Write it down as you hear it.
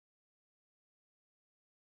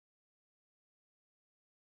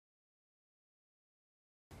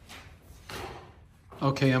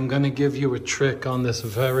Okay, I'm going to give you a trick on this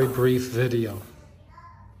very brief video.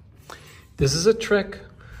 This is a trick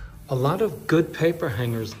a lot of good paper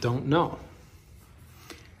hangers don't know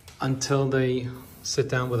until they sit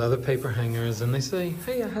down with other paper hangers and they say,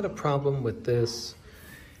 hey, I had a problem with this.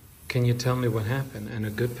 Can you tell me what happened? And a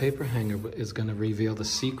good paper hanger is going to reveal the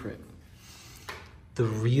secret. The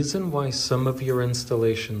reason why some of your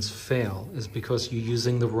installations fail is because you're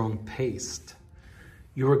using the wrong paste.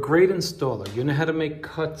 You're a great installer. You know how to make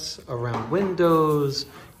cuts around windows.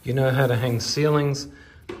 You know how to hang ceilings.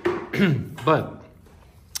 But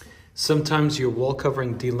sometimes your wall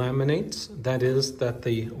covering delaminates. That is, that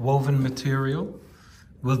the woven material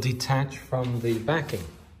will detach from the backing.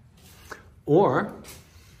 Or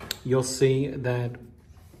you'll see that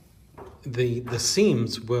the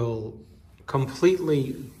seams will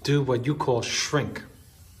completely do what you call shrink.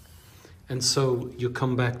 And so you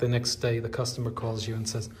come back the next day, the customer calls you and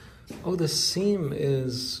says, oh, the seam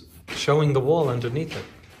is showing the wall underneath it.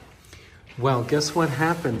 Well, guess what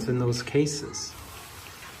happens in those cases?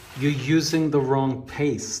 You're using the wrong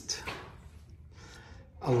paste.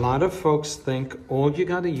 A lot of folks think all you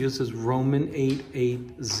got to use is Roman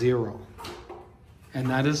 880. And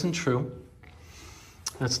that isn't true.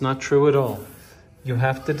 That's not true at all. You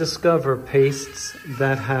have to discover pastes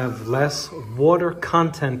that have less water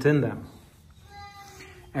content in them.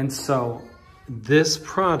 And so this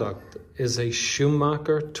product is a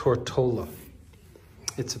Schumacher Tortola.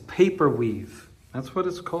 It's a paper weave. That's what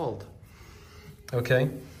it's called. Okay?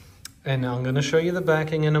 And I'm going to show you the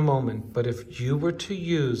backing in a moment. But if you were to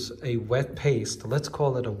use a wet paste, let's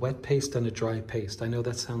call it a wet paste and a dry paste. I know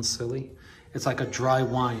that sounds silly. It's like a dry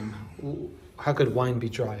wine. How could wine be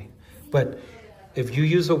dry? But if you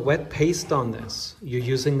use a wet paste on this, you're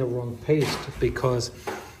using the wrong paste because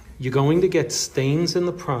you're going to get stains in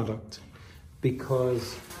the product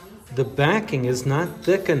because the backing is not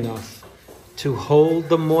thick enough to hold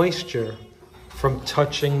the moisture from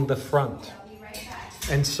touching the front.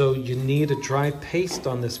 And so you need a dry paste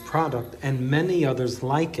on this product and many others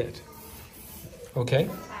like it. Okay?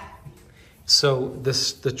 So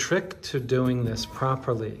the trick to doing this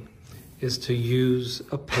properly is to use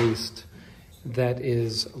a paste that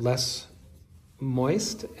is less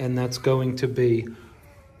moist, and that's going to be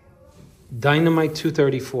Dynamite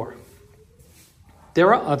 234.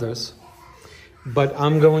 There are others, but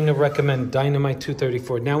I'm going to recommend Dynamite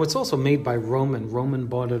 234. Now, it's also made by Roman. Roman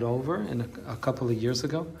bought it over a couple of years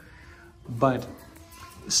ago. But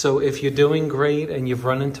so if you're doing great and you've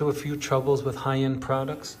run into a few troubles with high-end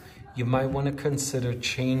products, you might want to consider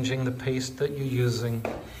changing the paste that you're using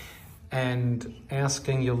and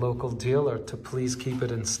asking your local dealer to please keep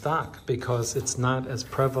it in stock because it's not as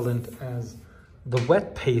prevalent as the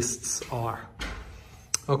wet pastes are.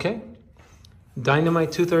 Okay?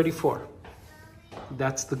 Dynamite 234.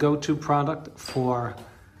 That's the go-to product for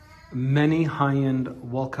many high-end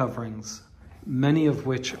wall coverings, many of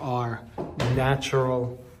which are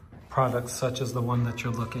natural products such as the one that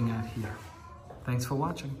you're looking at here. Thanks for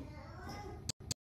watching.